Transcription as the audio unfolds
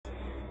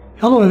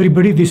Hello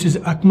everybody, this is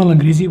Akmal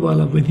Angrezi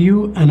with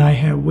you, and I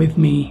have with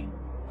me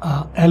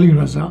Ali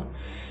Raza.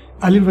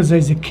 Ali Raza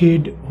is a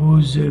kid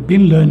who's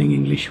been learning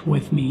English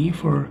with me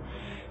for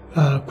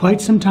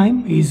quite some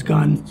time. He's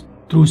gone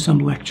through some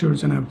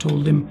lectures and I've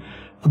told him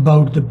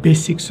about the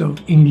basics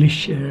of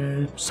English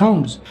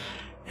sounds.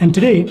 And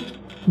today,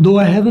 though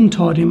I haven't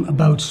taught him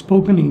about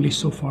spoken English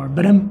so far,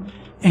 but I'm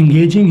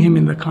engaging him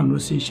in the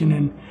conversation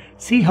and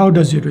see how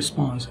does he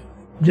respond.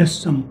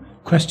 Just some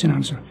question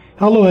answer.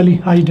 Hello Ali,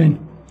 how you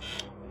doing?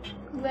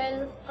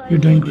 Well, You're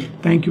doing great.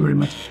 Thank you very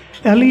much.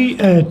 Ali,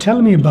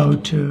 tell me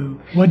about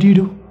what do you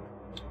do?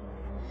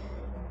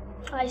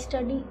 I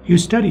study. You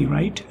study,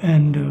 right?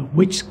 And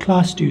which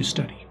class do you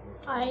study?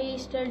 I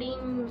study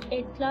in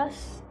 8th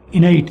class.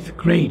 In 8th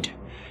grade.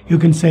 You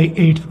can say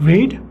 8th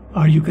grade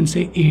or you can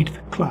say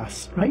 8th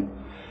class, right?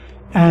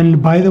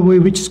 And by the way,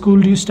 which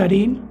school do you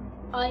study in?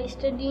 I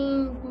study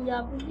in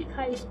Punjab Public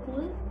High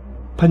School.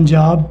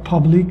 Punjab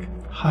Public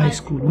High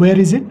School. Where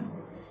is it?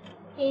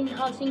 In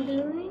Housing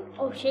Colony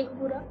of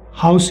Sheikhpura.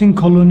 Housing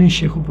Colony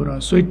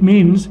Sheikhpura. So it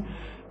means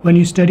when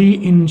you study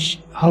in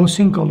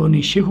Housing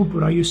Colony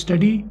Sheikhpura,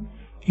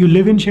 you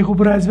live in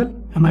Sheikhpura as well?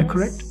 Am I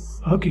correct?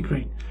 Okay,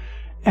 great.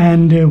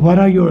 And what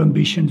are your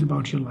ambitions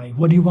about your life?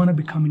 What do you want to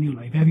become in your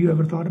life? Have you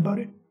ever thought about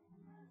it?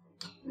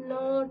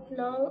 Not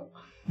now.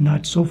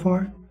 Not so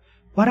far?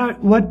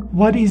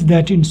 What is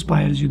that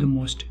inspires you the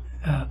most?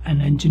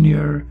 An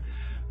engineer,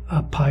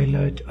 a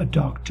pilot, a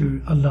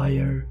doctor, a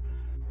lawyer,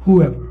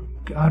 whoever.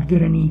 Are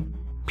there any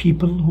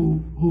people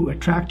who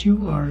attract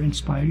you or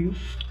inspire you?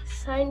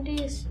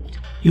 Scientist.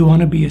 You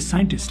want to be a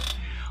scientist.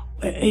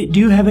 Do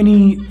you have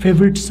any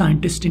favorite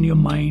scientist in your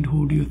mind?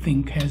 Who do you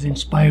think has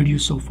inspired you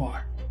so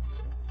far?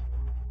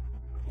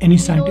 Any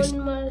scientist?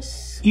 Elon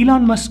Musk.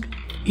 Elon Musk.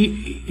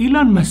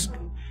 Elon Musk.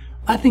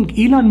 I think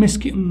Elon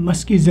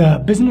Musk is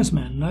a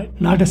businessman,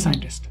 right? Not a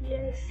scientist.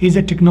 Yes. He's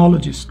a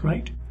technologist,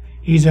 right?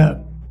 He's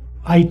a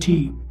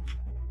IT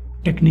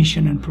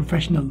technician and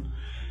professional.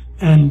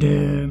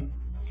 And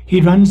he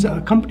runs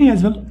a company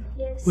as well.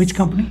 Yes. Which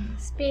company?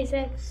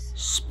 SpaceX.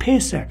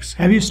 SpaceX.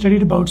 Have you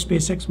studied about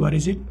SpaceX? What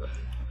is it?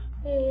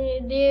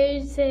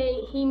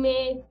 He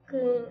make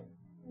the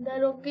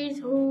rockets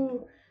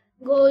who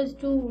goes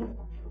to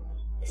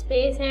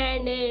space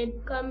and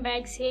come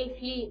back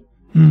safely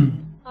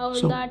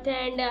out that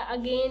and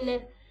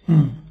again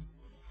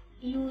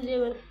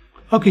usable.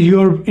 Okay,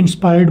 you're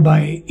inspired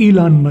by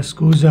Elon Musk,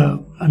 who's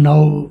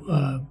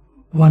now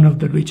one of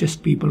the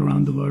richest people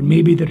around the world,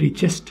 maybe the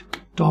richest,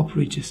 top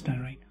richest,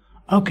 right?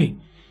 Okay,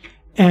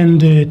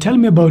 and tell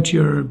me about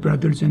your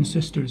brothers and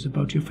sisters,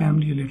 about your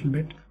family a little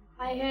bit.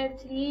 I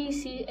have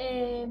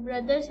 3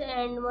 brothers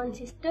and 1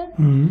 sister.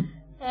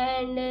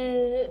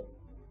 And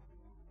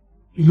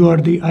you are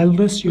the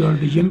eldest, you are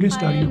the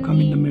youngest, or you come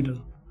in the middle?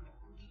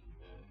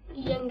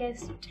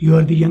 Youngest. You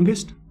are the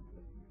youngest?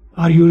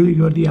 Or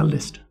you are the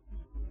eldest?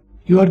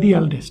 You are the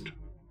eldest.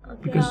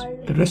 Okay, Because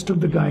the rest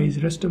of the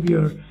guys, rest of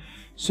your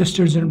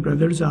sisters and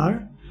brothers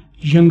are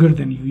younger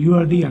than you. You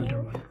are the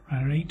elder one,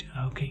 all right?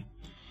 Okay.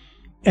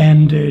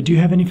 And do you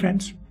have any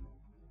friends?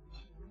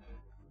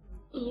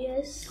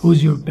 Yes.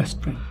 Who's your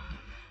best friend?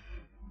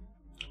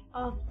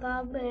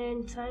 Aftab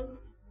and Sam.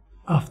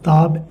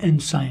 Aftab and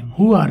Saim.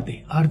 Who are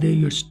they? Are they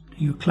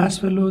your class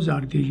fellows?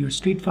 Are they your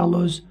street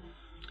fellows?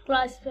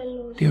 Class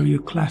fellows. They're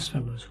your class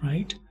fellows,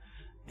 right?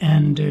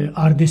 And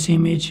are they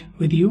same age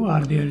with you?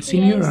 Are they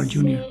senior or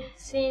junior?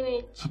 Same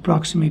age.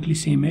 Approximately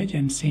same age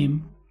and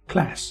same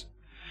class.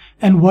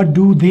 And what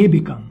do they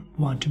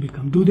want to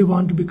become? Do they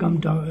want to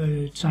become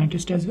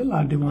scientists as well?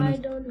 Or they want I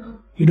don't know.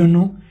 You don't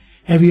know?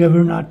 Have you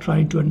ever not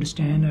tried to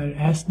understand or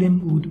ask them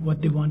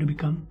what they want to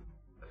become?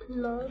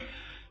 No.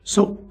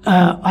 So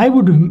I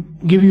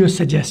would give you a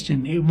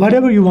suggestion.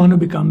 Whatever you want to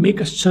become,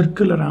 make a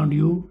circle around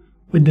you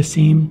with the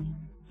same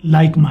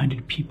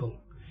like-minded people.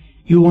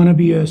 You want to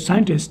be a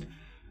scientist,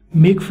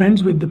 make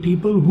friends with the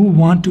people who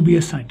want to be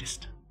a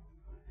scientist.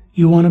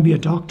 You want to be a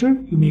doctor,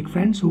 you make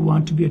friends who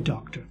want to be a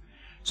doctor.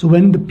 So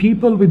when the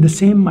people with the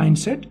same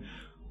mindset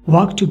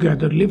walk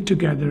together, live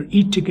together,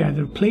 eat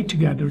together, play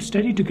together,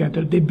 study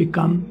together,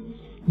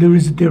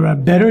 there are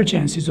better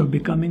chances of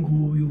becoming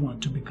who you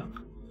want to become,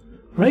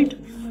 right?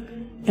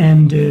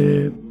 And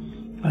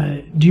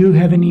do you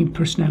have any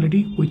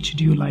personality? Which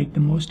do you like the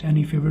most?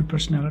 Any favorite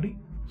personality?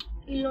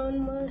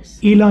 Elon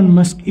Musk. Elon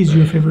Musk is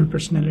your favorite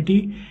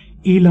personality.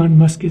 Elon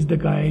Musk is the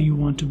guy you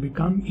want to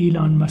become.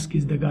 Elon Musk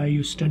is the guy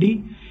you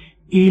study.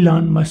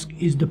 Elon Musk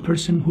is the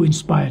person who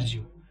inspires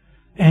you.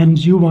 And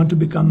you want to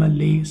become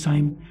a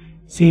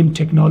same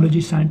technology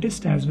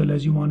scientist as well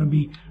as you want to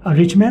be a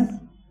rich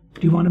man?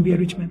 Do you want to be a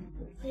rich man?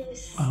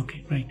 Yes.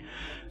 Okay, right.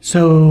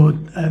 So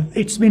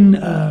it's been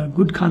a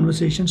good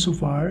conversation so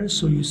far.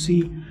 So you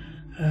see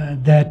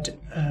that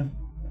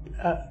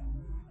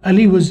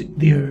Ali was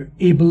there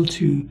able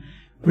to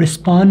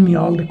respond me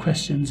all the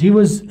questions. He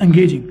was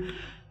engaging.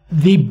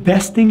 The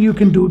best thing you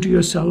can do to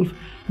yourself,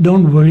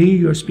 don't worry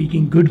you're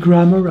speaking good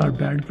grammar or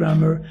bad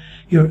grammar,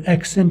 your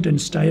accent and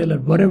style or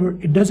whatever,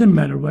 it doesn't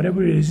matter,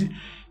 whatever it is,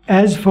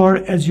 as far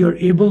as you're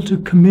able to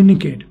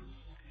communicate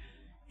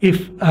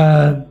If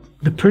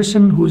the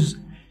person who's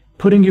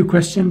putting you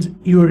questions,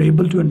 you are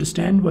able to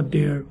understand what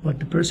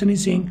the person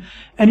is saying,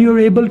 and you're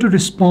able to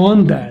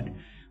respond that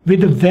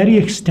with a very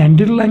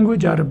extended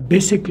language or a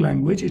basic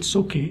language, it's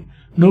okay,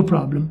 no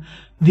problem.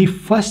 The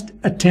first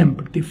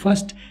attempt, the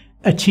first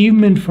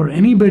achievement for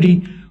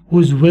anybody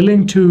who's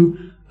willing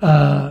to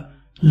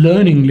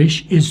learn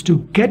English is to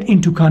get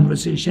into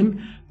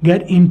conversation,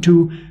 get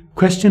into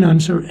question,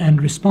 answer,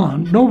 and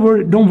respond.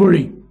 Don't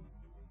worry.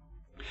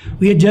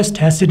 We are just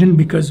hesitant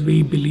because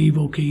we believe,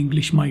 okay,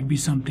 English might be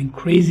something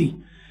crazy.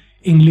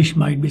 English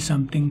might be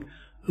something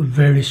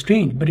very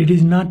strange, but it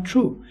is not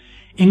true.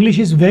 English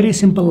is very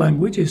simple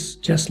language. It's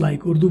just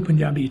like Urdu,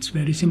 Punjabi. It's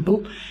very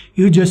simple.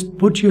 You just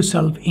put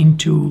yourself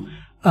into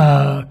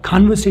a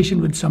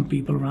conversation with some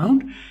people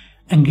around,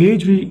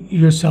 engage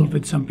yourself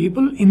with some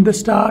people. In the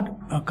start,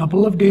 a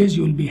couple of days,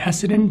 you'll be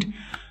hesitant.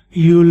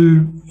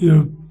 Your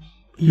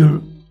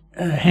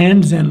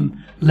hands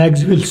and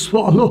legs will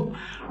swallow,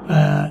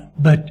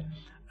 but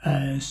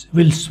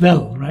will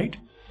swell, right?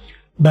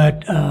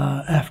 But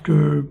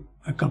after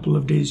a couple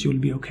of days, you'll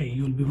be okay.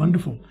 You'll be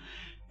wonderful.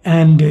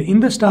 And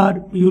in the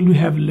start, you'll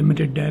have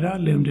limited data,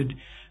 limited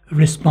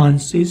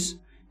responses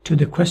to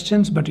the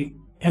questions. But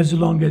as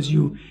long as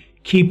you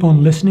keep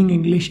on listening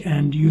English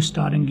and you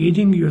start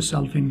engaging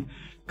yourself in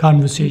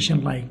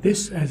conversation like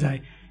this, as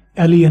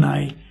Ellie and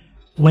I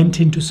went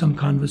into some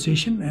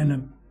conversation,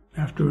 and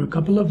after a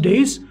couple of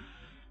days,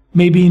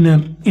 maybe in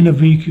a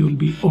week, you'll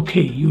be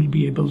okay. You'll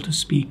be able to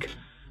speak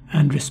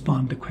and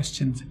respond to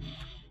questions.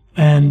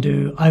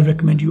 And I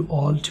recommend you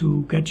all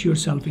to get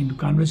yourself into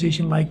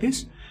conversation like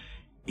this.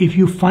 If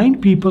you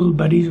find people,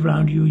 buddies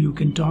around you, you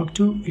can talk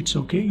to, it's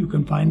okay. You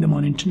can find them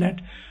on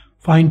internet.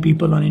 Find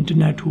people on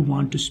internet who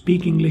want to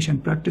speak English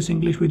and practice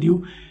English with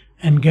you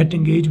and get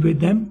engaged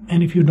with them.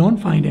 And if you don't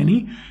find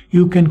any,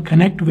 you can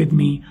connect with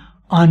me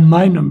on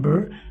my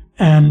number,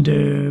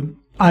 and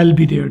I'll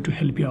be there to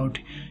help you out.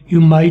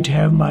 You might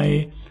have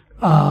my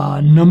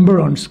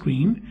number on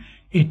screen.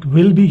 It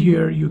will be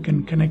here. You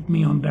can connect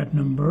me on that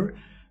number,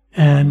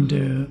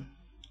 and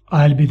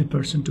I'll be the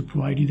person to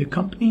provide you the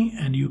company,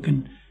 and you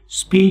can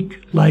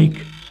speak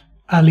like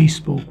Ali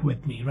spoke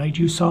with me, right?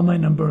 You saw my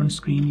number on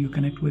screen. You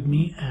connect with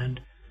me,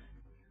 and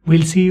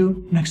we'll see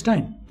you next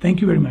time. Thank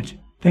you very much.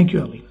 Thank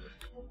you, Ali.